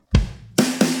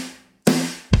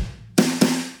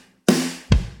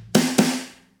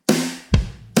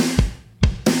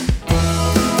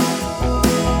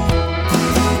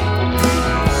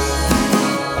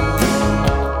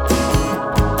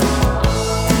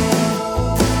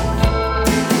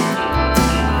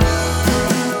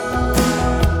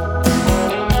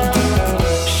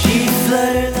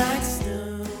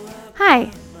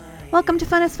Welcome to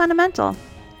Fun is Fundamental.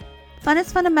 Fun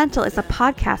is Fundamental is a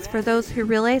podcast for those who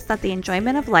realize that the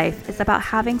enjoyment of life is about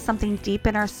having something deep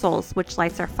in our souls which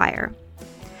lights our fire.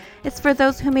 It's for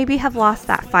those who maybe have lost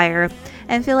that fire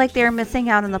and feel like they are missing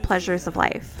out on the pleasures of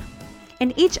life.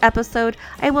 In each episode,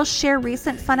 I will share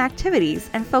recent fun activities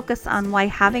and focus on why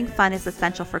having fun is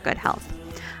essential for good health.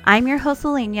 I'm your host,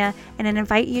 Elenia, and I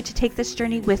invite you to take this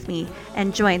journey with me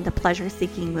and join the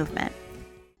pleasure-seeking movement.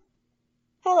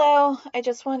 Hello, I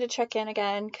just wanted to check in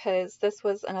again because this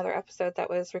was another episode that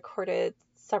was recorded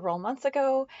several months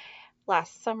ago,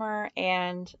 last summer,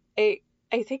 and I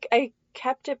think I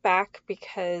kept it back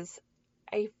because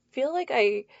I feel like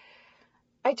I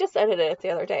just edited it the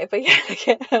other day, but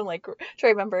yeah, I'm like trying to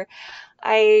remember.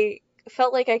 I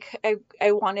felt like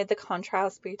I wanted the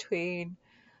contrast between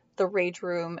the Rage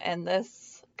Room and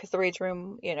this, because the Rage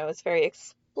Room, is very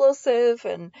explosive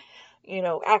and,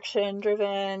 action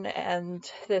driven, and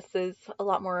this is a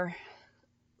lot more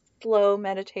slow,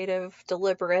 meditative,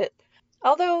 deliberate.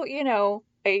 Although,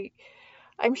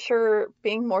 I'm sure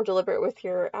being more deliberate with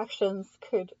your actions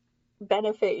could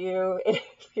benefit you if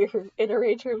you're in a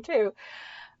Rage Room too.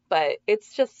 But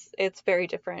it's very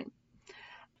different.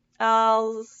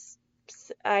 I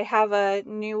have a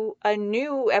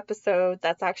new episode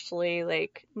that's actually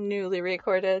like newly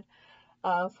recorded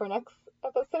for next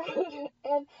episode,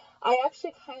 and I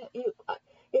actually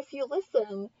if you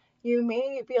listen, you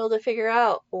may be able to figure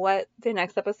out what the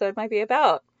next episode might be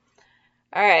about.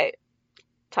 All right,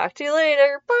 talk to you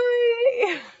later.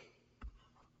 Bye.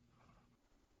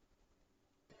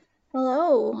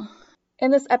 Hello.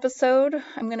 In this episode,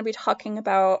 I'm going to be talking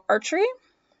about archery.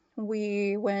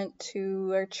 We went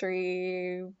to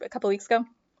archery a couple weeks ago,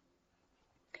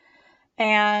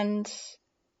 and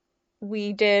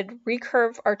we did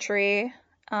recurve archery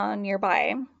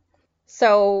nearby.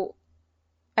 So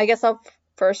I guess I'll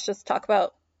first just talk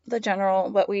about the general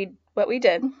what we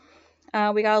did.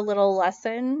 We got a little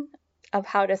lesson of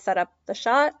how to set up the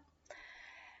shot.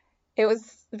 It was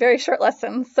a very short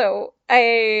lesson, so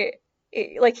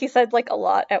he said like a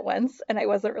lot at once, and I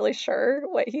wasn't really sure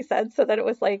what he said, so that it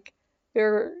was like we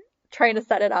were trying to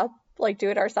set it up, like do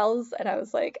it ourselves, and I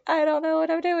was like, I don't know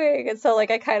what I'm doing, and so like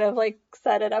I kind of like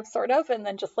set it up sort of, and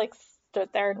then just like stood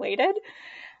there and waited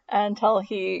until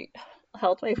he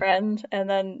helped my friend, and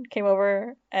then came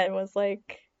over and was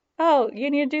like, oh, you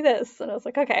need to do this, and I was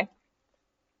like, okay.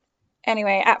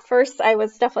 Anyway, at first I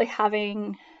was definitely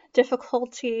having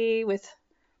difficulty with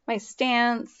my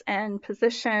stance and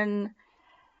position,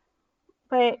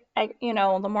 but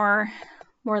the more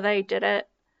that I did it,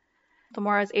 the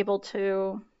more I was able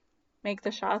to make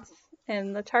the shots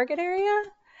in the target area.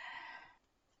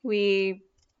 We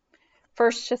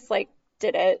first just like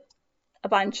did it a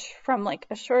bunch from like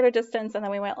a shorter distance, and then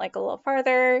we went like a little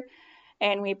farther,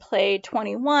 and we played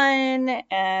 21,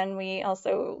 and we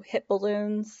also hit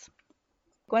balloons.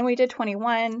 When we did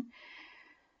 21,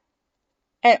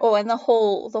 and the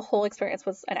whole experience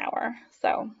was an hour.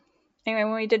 So anyway,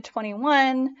 when we did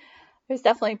 21, it was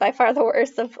definitely by far the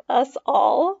worst of us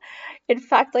all. In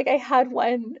fact, like I had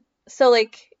one, so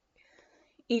like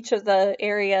each of the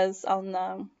areas on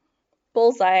the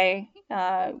bullseye,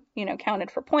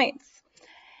 counted for points.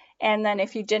 And then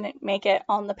if you didn't make it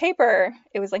on the paper,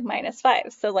 it was like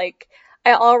 -5. So like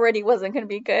I already wasn't going to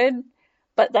be good,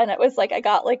 but then it was like I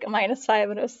got like a -5,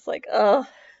 and it was like, oh,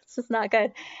 it's just not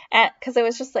good. And because it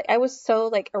was just like I was so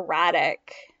like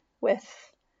erratic with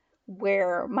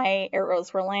where my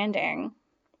arrows were landing.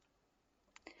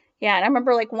 Yeah, and I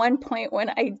remember like one point when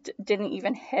I didn't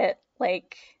even hit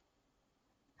like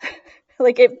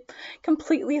like it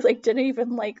completely like didn't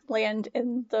even like land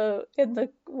in the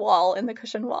wall, in the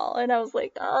cushion wall, and I was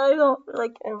like, I don't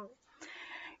like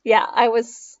yeah, I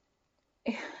was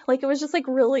like, it was just like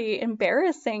really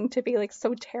embarrassing to be like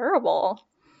so terrible.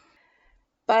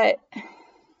 But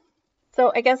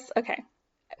so I guess okay,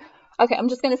 I'm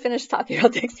just gonna finish talking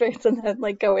about the experience and then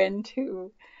like go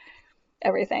into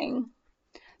everything.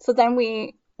 So then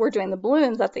we were doing the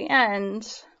balloons at the end,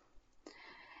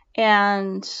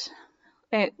 and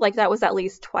like that was at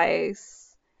least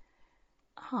twice.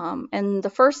 And the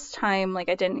first time, like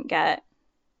I didn't get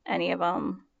any of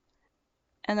them,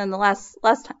 and then the last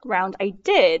round I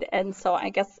did, and so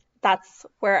I guess that's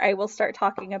where I will start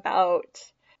talking about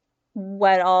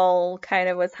what all kind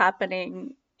of was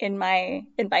happening in my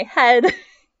head.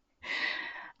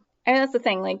 And that's the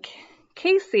thing, like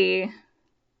Casey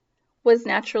was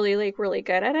naturally like really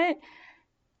good at it.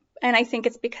 And I think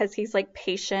it's because he's like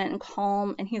patient and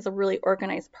calm, and he's a really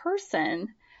organized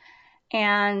person.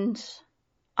 And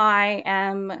I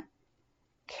am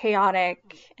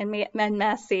chaotic and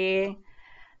messy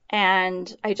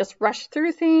and I just rushed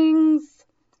through things,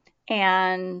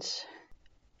 and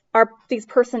these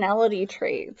personality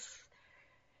traits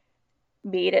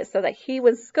made it so that he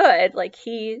was good. Like,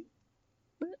 he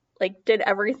did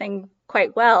everything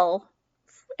quite well,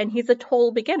 and he's a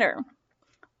total beginner,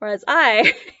 whereas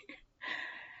I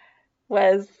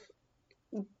was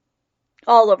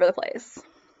all over the place.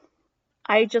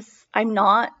 I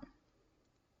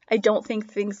don't think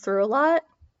things through a lot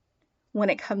when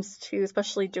it comes to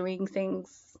especially doing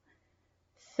things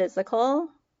physical.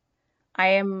 I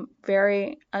am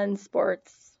very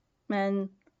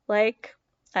unsportsman-like.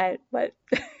 What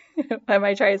am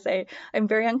I trying to say? I'm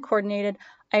very uncoordinated.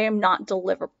 I am not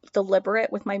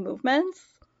deliberate with my movements.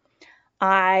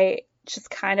 I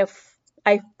kind of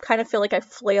feel like I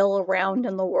flail around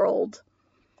in the world,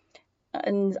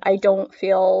 and I don't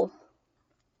feel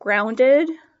grounded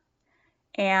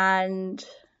and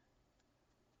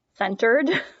centered.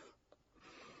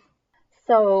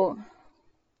 So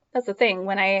that's the thing.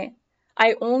 When I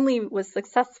only was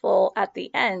successful at the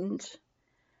end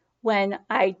when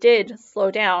I did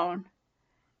slow down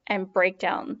and break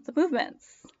down the movements.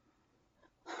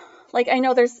 Like, I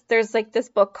know there's like this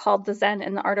book called The Zen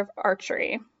and the Art of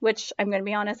Archery, which, I'm going to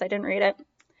be honest, I didn't read it.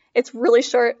 It's really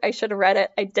short. I should have read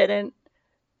it. I didn't.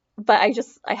 But I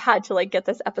had to like get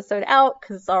this episode out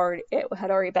because it had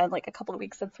already been like a couple of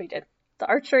weeks since we did the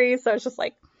archery. So it's just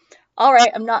like, all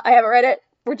right, I haven't read it.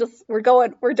 We're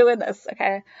doing this.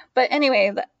 Okay. But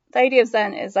anyway, the idea of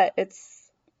Zen is that it's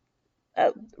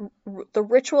the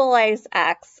ritualized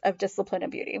acts of discipline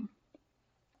and beauty.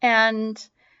 And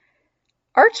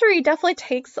archery definitely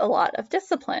takes a lot of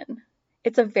discipline.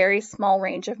 It's a very small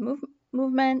range of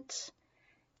movement,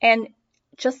 and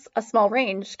just a small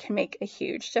range can make a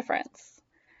huge difference.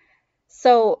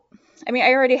 So, I mean,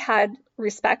 I already had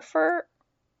respect for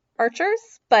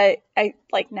archers, but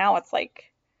now it's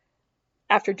like,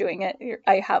 after doing it,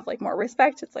 I have like more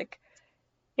respect. It's like,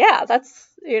 yeah, that's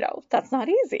not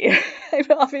easy.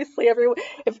 Obviously,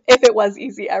 if it was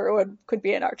easy, everyone could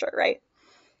be an archer, right?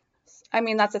 I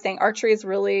mean, that's the thing. Archery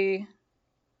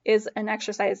is an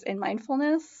exercise in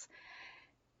mindfulness.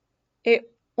 It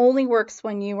only works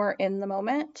when you are in the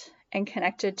moment and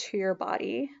connected to your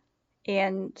body,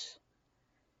 and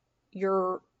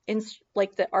you're in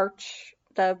like the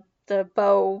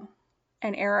bow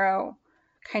and arrow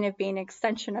kind of being an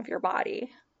extension of your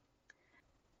body.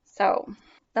 So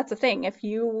that's the thing. If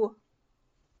you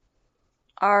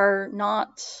are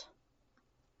not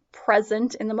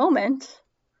present in the moment,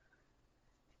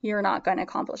 you're not going to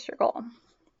accomplish your goal.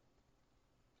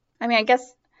 I mean, I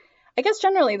guess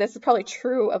generally this is probably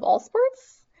true of all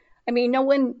sports. I mean,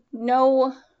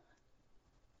 no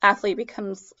athlete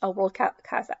becomes a world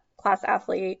class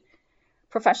athlete,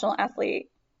 professional athlete,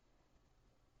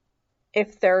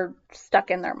 if they're stuck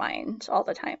in their mind all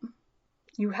the time.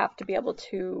 You have to be able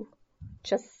to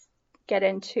just get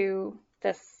into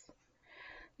this.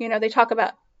 They talk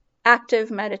about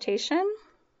active meditation,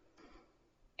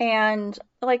 and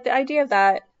like the idea of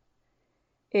that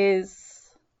is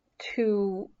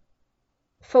to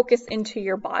focus into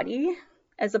your body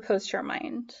as opposed to your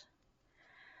mind.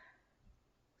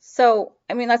 So,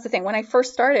 I mean, that's the thing. When I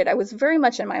first started, I was very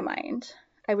much in my mind.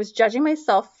 I was judging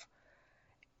myself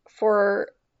for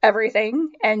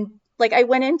everything, and like I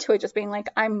went into it just being like,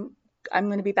 I'm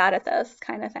going to be bad at this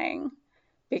kind of thing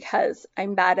because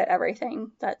I'm bad at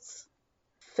everything that's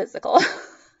physical.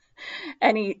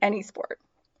 any sport.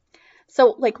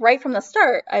 So like right from the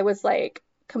start, I was like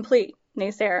complete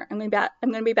naysayer. I'm going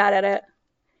to be bad at it.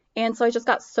 And so I just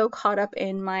got so caught up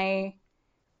in my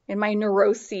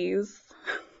neuroses.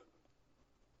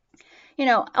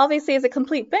 Obviously as a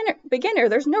complete beginner,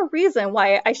 there's no reason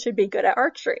why I should be good at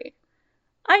archery.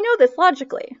 I know this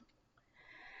logically.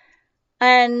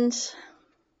 And,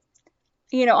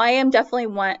 I am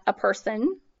definitely a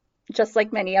person, just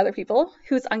like many other people,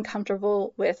 who's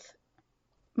uncomfortable with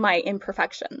my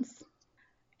imperfections.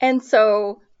 And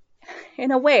so, in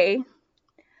a way,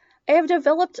 I have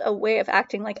developed a way of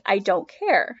acting like I don't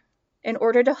care in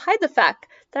order to hide the fact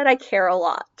that I care a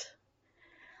lot.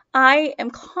 I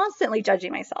am constantly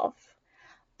judging myself,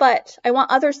 but I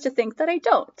want others to think that I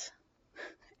don't.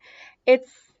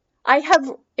 I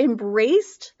have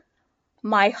embraced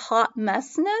my hot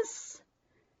messness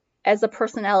as a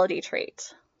personality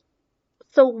trait.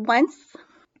 So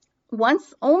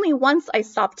only once I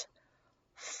stopped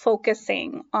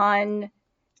focusing on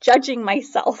judging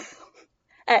myself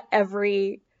at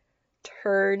every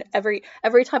turn, every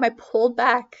time I pulled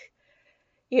back,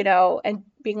 and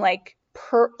being like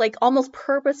almost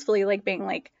purposefully like being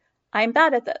like, I'm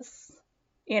bad at this.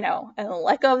 and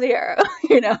let go of the arrow,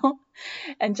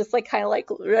 and just like kind of like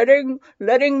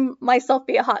letting myself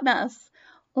be a hot mess.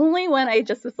 Only when I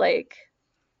just was like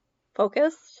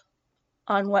focused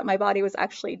on what my body was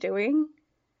actually doing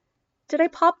did I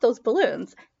pop those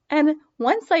balloons. And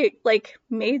once I like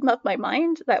made up my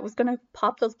mind that I was gonna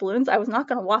pop those balloons, I was not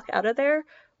gonna walk out of there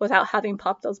without having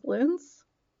popped those balloons.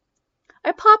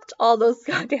 I popped all those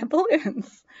goddamn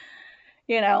balloons,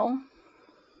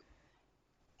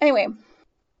 Anyway,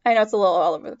 I know it's a little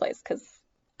all over the place because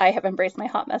I have embraced my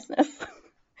hot messness.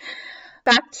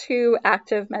 Back to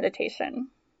active meditation.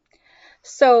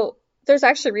 So there's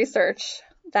actually research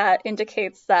that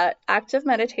indicates that active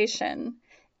meditation,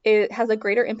 it has a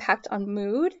greater impact on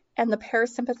mood and the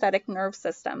parasympathetic nerve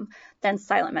system than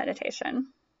silent meditation.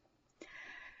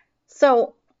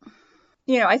 So,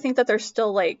 I think that there's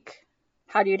still like,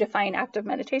 how do you define active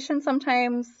meditation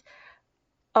sometimes?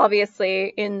 Obviously,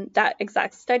 in that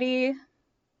exact study,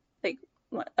 like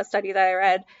a study that I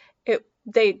read,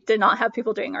 they did not have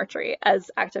people doing archery as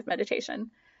active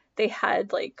meditation. They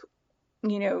had like,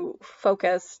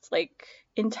 focused, like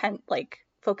intent, like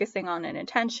focusing on an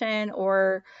intention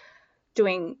or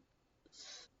doing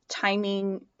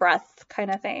timing breath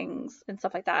kind of things and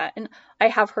stuff like that. And I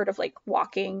have heard of like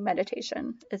walking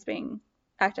meditation as being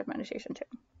active meditation too.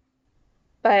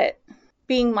 But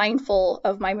being mindful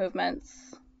of my movements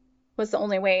was the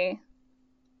only way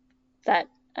that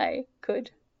I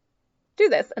could do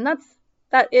this. And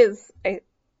that is,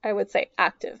 I would say,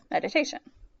 active meditation.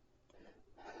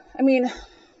 I mean,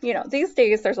 these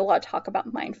days there's a lot of talk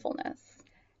about mindfulness.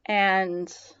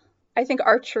 And I think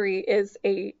archery is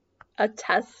a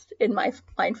test in my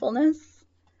mindfulness.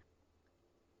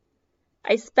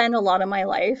 I spend a lot of my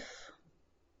life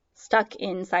stuck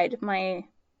inside my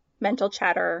mental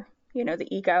chatter, the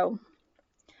ego,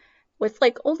 with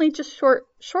like only just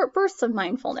short bursts of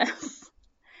mindfulness.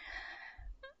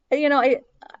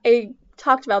 I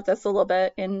talked about this a little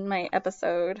bit in my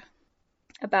episode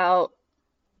about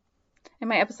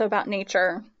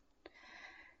nature.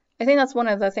 I think that's one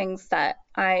of the things that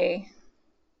I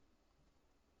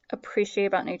appreciate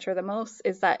about nature the most,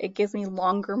 is that it gives me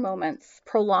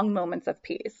prolonged moments of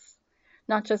peace,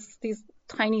 not just these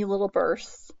tiny little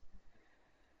bursts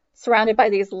surrounded by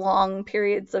these long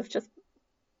periods of just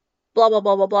blah, blah,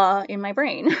 blah, blah, blah in my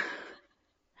brain.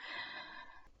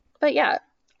 But yeah,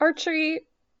 archery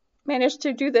managed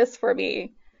to do this for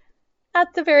me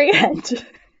at the very end.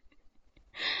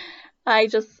 I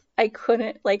just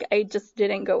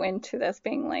didn't go into this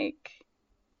being like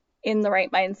in the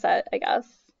right mindset, I guess,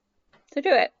 to do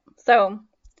it. So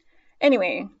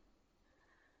anyway,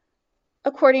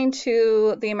 according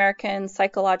to the American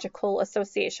Psychological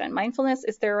Association, mindfulness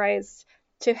is theorized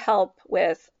to help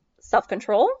with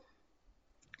self-control,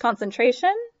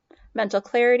 concentration, mental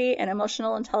clarity, and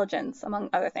emotional intelligence, among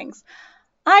other things.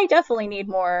 I definitely need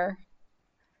more.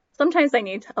 Sometimes I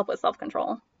need help with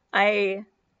self-control. I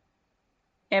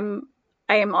am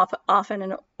often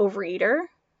an overeater.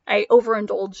 I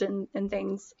overindulge in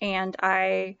things, and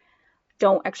I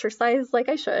don't exercise like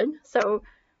I should. So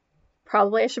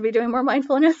probably I should be doing more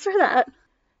mindfulness for that.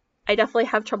 I definitely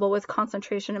have trouble with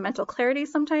concentration and mental clarity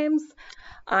sometimes.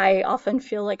 I often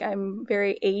feel like I'm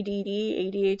very ADD,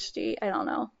 ADHD. I don't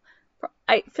know.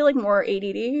 I feel like more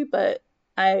ADD, but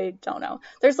I don't know.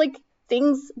 There's like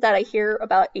things that I hear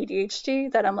about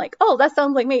ADHD that I'm like, oh, that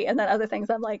sounds like me. And then other things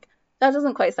I'm like, that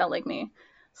doesn't quite sound like me.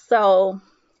 So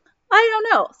I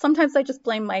don't know. Sometimes I just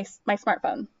blame my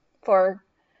smartphone for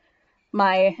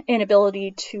my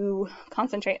inability to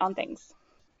concentrate on things.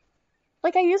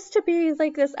 Like, I used to be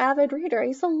like this avid reader. I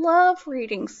used to love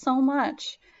reading so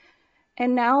much.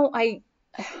 And now I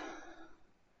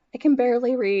can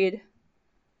barely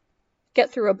get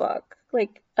through a book,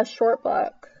 like a short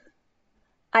book.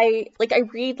 I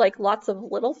read like lots of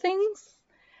little things,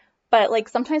 but like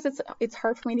sometimes it's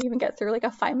hard for me to even get through like a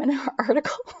 5-minute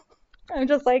article. I'm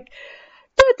just like,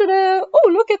 da-da-da, oh,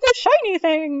 look at this shiny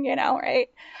thing, right?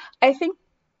 I think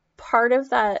part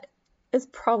of that is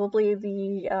probably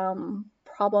the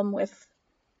problem with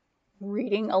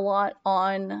reading a lot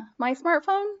on my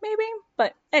smartphone, maybe.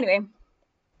 But anyway,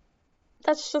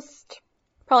 that's just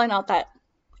probably not that.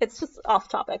 It's just off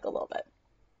topic a little bit.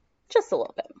 Just a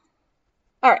little bit.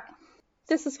 All right.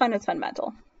 This is fun. It's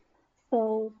fundamental.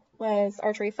 So, was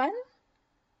archery fun?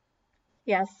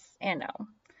 Yes and no.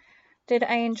 Did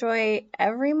I enjoy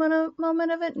every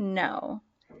moment of it? No.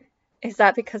 Is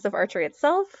that because of archery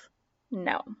itself?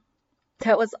 No.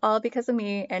 That was all because of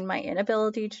me and my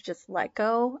inability to just let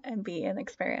go and be an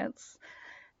experience.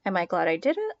 Am I glad I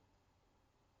did it?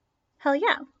 Hell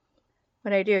yeah.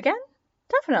 Would I do again?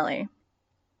 Definitely.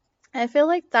 I feel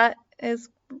like that is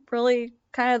really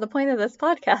kind of the point of this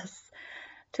podcast,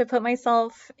 to put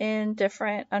myself in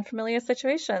different unfamiliar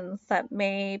situations that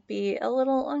may be a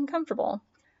little uncomfortable.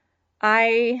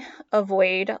 I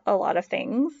avoid a lot of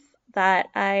things that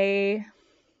I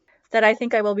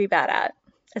think I will be bad at,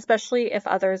 especially if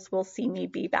others will see me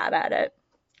be bad at it.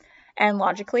 And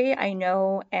logically, I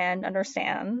know and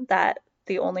understand that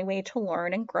the only way to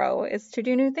learn and grow is to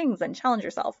do new things and challenge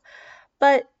yourself.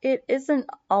 But it isn't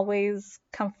always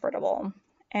comfortable.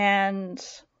 And,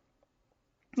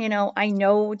 I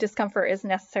know discomfort is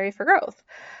necessary for growth.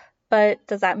 But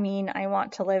does that mean I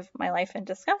want to live my life in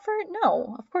discomfort?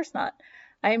 No, of course not.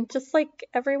 I'm just like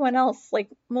everyone else. Like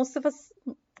most of us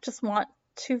just want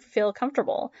to feel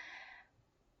comfortable,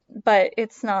 but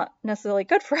it's not necessarily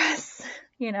good for us,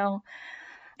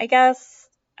 I guess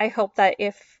I hope that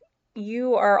if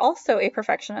you are also a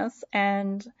perfectionist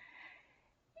and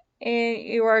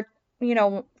you are,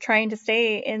 trying to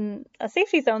stay in a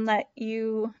safety zone, that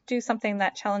you do something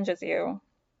that challenges you.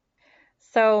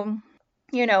 So,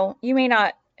 you may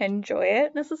not enjoy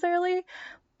it necessarily,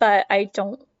 but I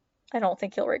don't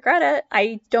think you'll regret it.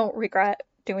 I don't regret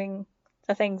doing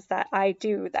the things that I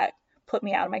do that put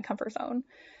me out of my comfort zone.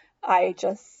 I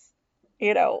just,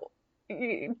 you know,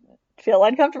 feel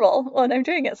uncomfortable when I'm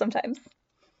doing it sometimes.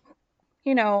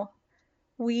 You know,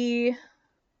 we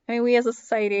as a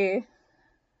society,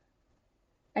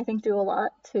 I think, do a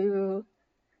lot to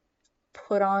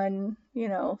put on,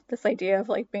 this idea of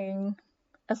like being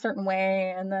a certain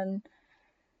way, and then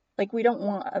like we don't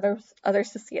want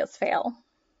others to see us fail.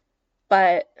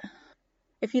 But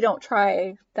if you don't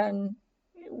try, then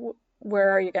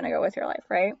where are you going to go with your life,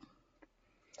 right?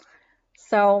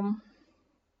 So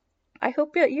I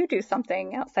hope that you do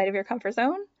something outside of your comfort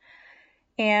zone.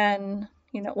 And,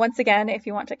 once again, if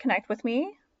you want to connect with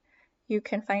me, you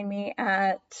can find me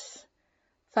at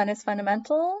Fun is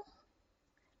Fundamental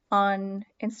on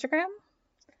Instagram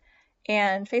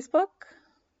and Facebook.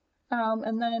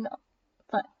 And then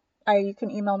you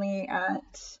can email me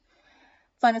at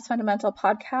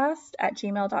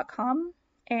funisfundamentalpodcast@gmail.com.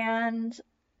 And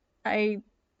I'm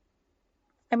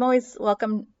always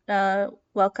welcome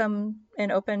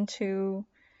and open to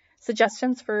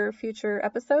suggestions for future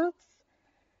episodes.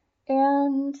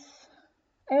 And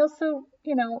I also,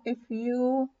 if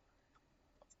you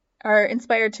are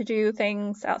inspired to do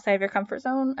things outside of your comfort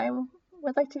zone, I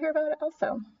would like to hear about it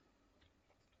also.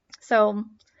 So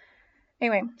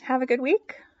anyway, have a good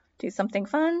week, do something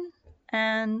fun,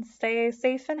 and stay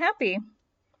safe and happy.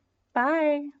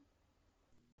 Bye.